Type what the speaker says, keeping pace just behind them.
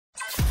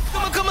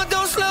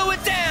Slow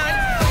it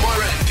down.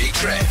 Moira and Big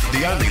Trev,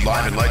 the only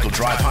live and local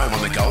drive home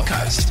on the Gold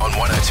Coast on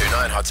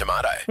 102.9 Hot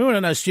Tomato. We want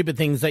to know stupid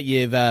things that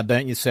you've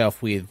burnt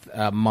yourself with.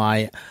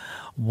 My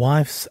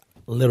wife's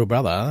little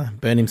brother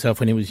burned himself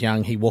when he was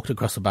young. He walked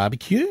across a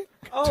barbecue.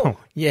 Oh.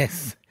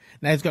 Yes.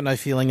 Now he's got no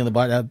feeling in the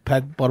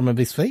bottom of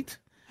his feet.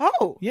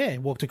 Oh. Yeah,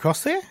 walked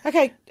across there.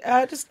 Okay,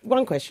 just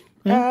one question.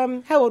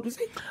 How old was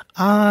he?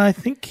 I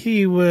think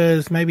he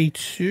was maybe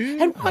 2.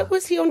 And why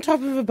was he on top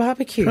of a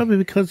barbecue? Probably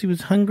because he was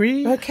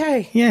hungry.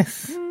 Okay.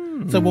 Yes.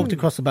 So walked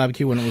across the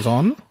barbecue when it was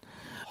on.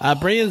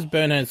 Bria's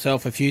burned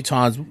herself a few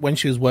times when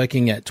she was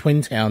working at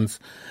Twin Towns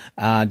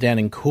down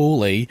in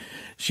Cooley.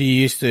 She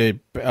used to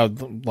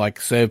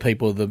serve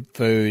people the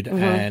food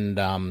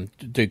and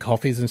do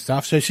coffees and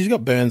stuff. So she's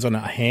got burns on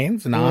her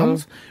hands and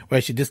arms where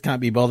she just can't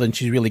be bothered and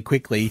she's really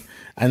quickly.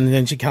 And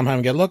then she'd come home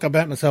and go, look, I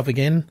burnt myself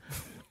again.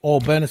 Or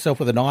burned herself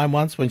with an iron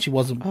once when she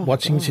wasn't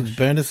watching. Gosh. She'd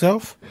burned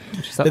herself.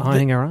 She's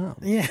ironing her arm.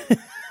 Yeah.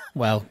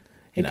 Well...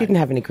 It didn't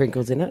have any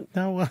crinkles in it.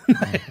 No,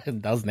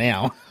 it does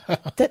now.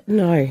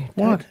 No.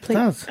 What? It Please.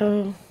 does.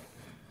 Oh.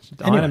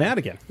 Iron them out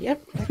again. Yep.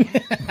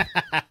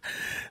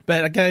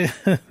 But okay,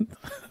 I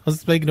was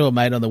speaking to a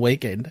mate on the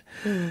weekend,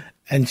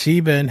 and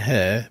she burned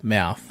her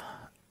mouth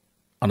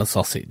on a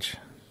sausage.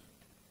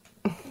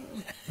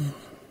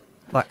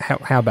 Like,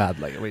 how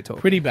badly are we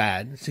talking? Pretty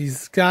bad. She's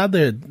scarred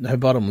her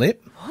bottom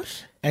lip.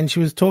 What? And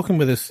she was talking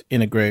with us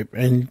in a group,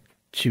 and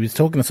she was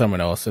talking to someone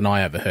else, and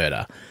I overheard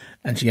her.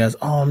 And she goes,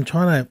 oh, I'm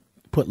trying to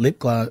put lip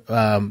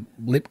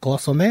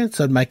gloss on there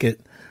so it'd make it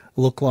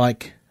look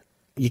like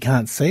you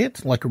can't see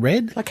it, like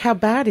red. Like, how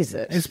bad is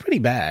it? It's pretty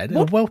bad.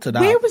 It welted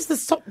up. Where was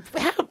the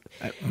How?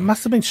 It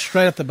must have been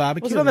straight off the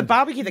barbecue. Was it on the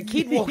barbecue the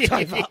kid walked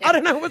over? I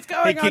don't know what's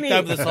going on He kicked here.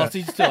 over the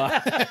sausage to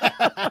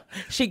her.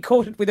 She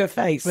caught it with her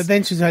face. But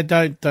then she said,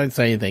 don't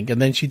say anything. And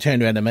then she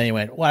turned around to me and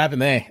went, what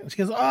happened there? And she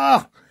goes,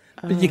 oh.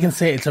 But you can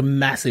see it's a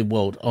massive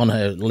welt on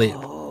her lip.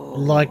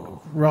 Like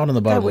right on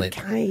the bottom lip.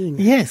 Cane.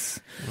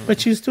 Yes.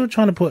 But she was still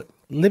trying to put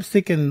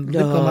lipstick and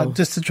lip balm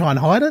just to try and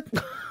hide it.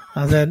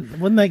 I said,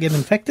 wouldn't they get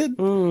infected?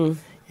 You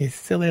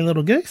silly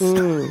little goose.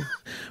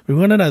 We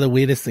want to know the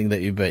weirdest thing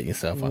that you burnt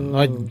yourself on.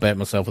 I burnt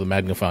myself with a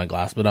magnifying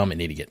glass, but I'm an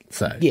idiot.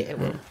 So Yeah,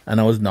 well. And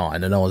I was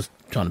 9 and I was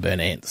trying to burn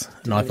ants.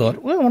 And I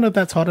thought, well, I wonder if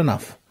that's hot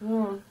enough.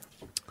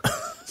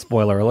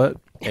 Spoiler alert.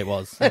 It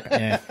was.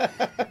 Yeah.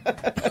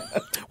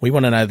 We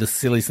want to know the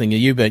silliest thing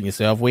you burnt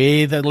yourself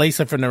with.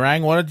 Lisa from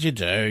Nerang, what did you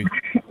do?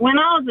 When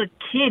I was a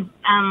kid,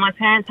 my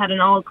parents had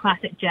an old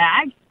classic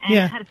Jag, and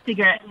Yeah. it had a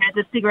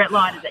cigarette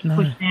lighter that you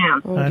push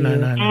down. No. And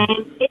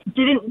it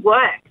didn't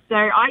work. So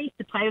I used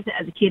to play with it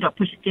as a kid. I'd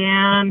push it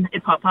down,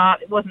 it'd pop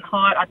up. It wasn't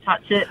hot, I'd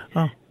touch it.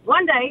 Oh.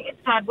 One day, it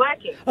started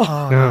working. Oh.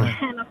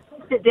 And I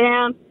pushed it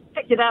down,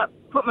 picked it up,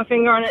 put my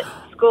finger on it,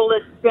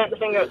 scalded, burnt the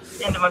finger at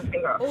the end of my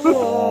finger off.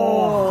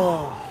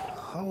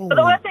 But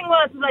the worst thing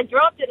was I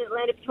dropped it and it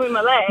landed between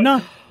my legs.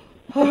 No.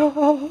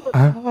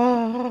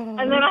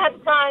 And then I had to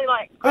try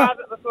and grab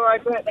it before I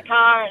burnt the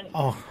car and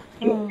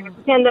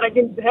pretend that I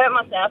didn't hurt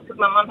myself because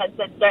my mum had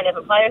said don't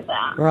ever play with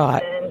that.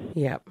 Right. And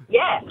Yep.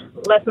 yeah,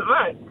 lesson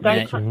learned. Don't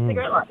Yeah. touch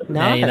cigarette lighters. No.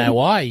 Now you know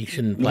why you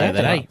shouldn't play with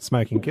it, eh?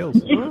 Smoking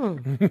kills.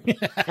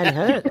 And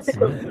hurts.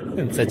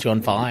 And set you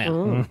on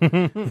fire.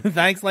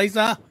 Thanks,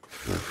 Lisa.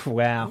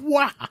 Wow.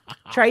 Wow.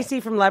 Tracy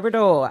from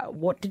Labrador,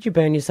 what did you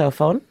burn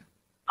yourself on?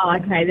 Oh,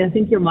 okay, I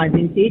think you're my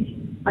vintage.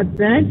 I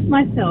burnt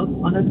myself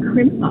on a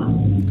crimper.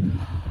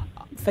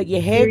 For your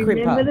hair You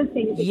crimper? remember the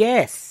thing?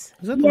 Yes.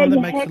 Is that the one that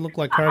makes it look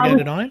like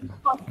corrugated iron?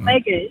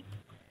 Cross-legged.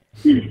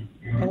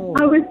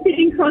 I was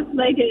sitting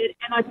cross-legged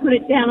and I put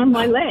it down on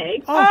my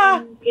leg.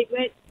 And it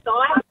went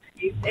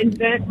sideways and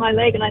burnt my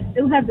leg, and I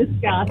still have the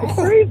scar to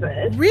prove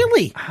it.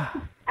 Really?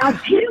 I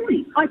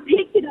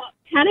picked it up,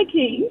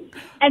 panicking,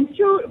 and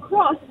threw it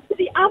across to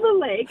the other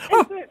leg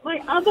and burnt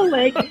my other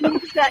leg in the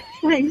exact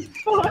same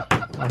spot.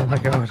 Oh, my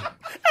God.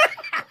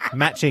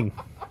 Matching.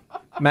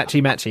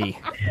 Matchy.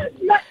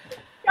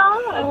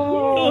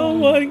 Oh,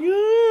 my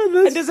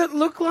God. And does it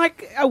look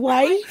like a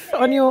wave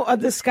on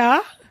the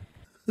scar?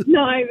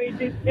 No,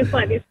 it's just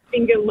like this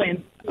finger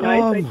length. You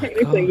know, so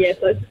technically, yes.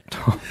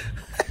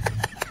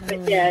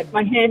 But yeah,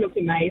 my hair looked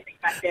amazing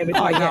back there with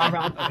my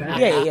arm.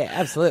 Yeah,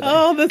 absolutely.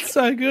 Oh, that's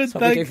so good. That's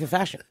what we do for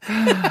fashion.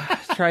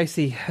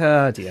 Tracy,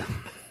 oh, dear.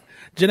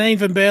 Janine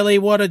from Burley,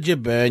 what did you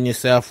burn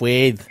yourself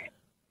with?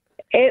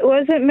 It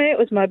wasn't me. It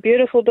was my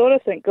beautiful daughter.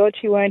 Thank God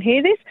she won't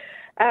hear this.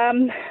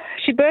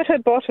 She burnt her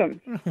bottom.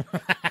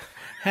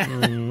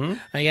 Okay,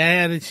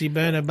 how did she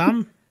burn her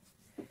bum?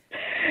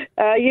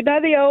 You know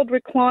the old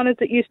recliners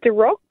that used to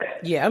rock?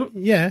 Yeah.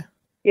 Yeah.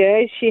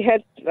 Yeah, she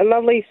had a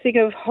lovely thing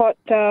of hot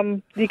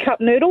cup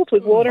noodles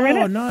with water in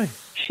it. Oh, no.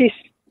 She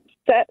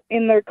sat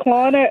in the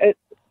recliner.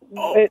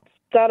 It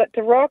started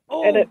to rock,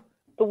 and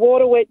the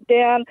water went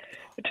down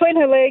between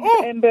her legs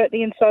and burnt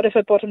the inside of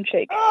her bottom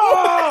cheek.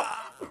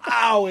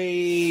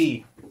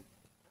 Owie.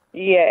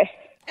 Yeah.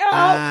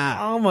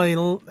 Oh, my.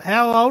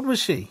 How old was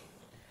she?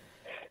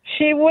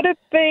 She would have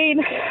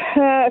been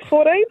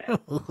 14.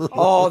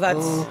 Oh,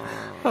 that's...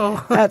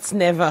 That's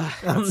never.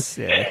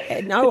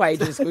 Yeah. No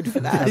age is good for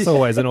that. That's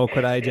always an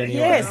awkward age anyway.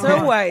 Yes,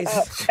 always.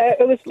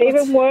 It was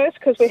even worse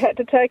because we had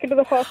to take her to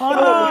the hospital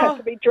and we had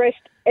to be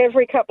dressed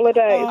every couple of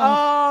days.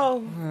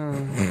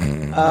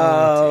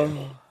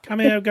 Come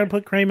here, I'm going to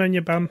put cream on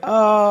your bum.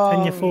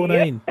 And you're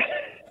 14.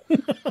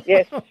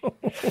 Yes.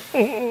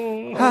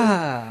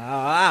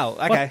 Wow.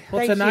 Okay.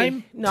 What's her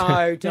name?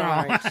 No,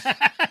 don't.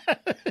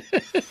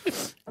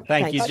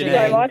 Thank you, I don't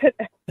Janine. mind it.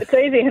 It's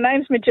easy. Her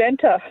name's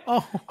Magenta.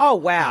 Oh,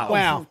 wow.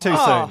 Wow. Too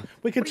soon.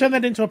 We could turn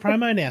that into a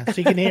promo now so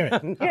you can hear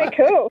it. Yeah,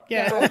 cool.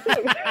 Yeah.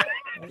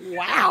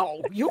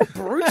 Wow, you're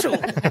brutal.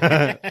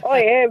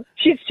 I am.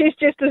 She's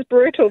just as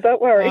brutal.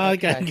 Don't worry.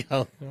 Okay,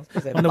 girl.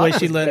 I wonder where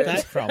she learned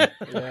that from.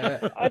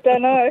 I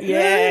don't know.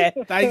 Yeah.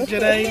 Thanks,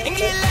 Janine.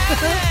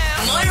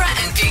 Moira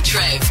and Big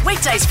Trev.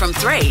 Weekdays from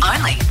 3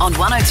 only on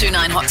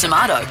 1029 Hot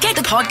Tomato. Get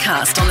the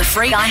podcast on the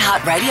free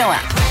iHeartRadio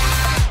app.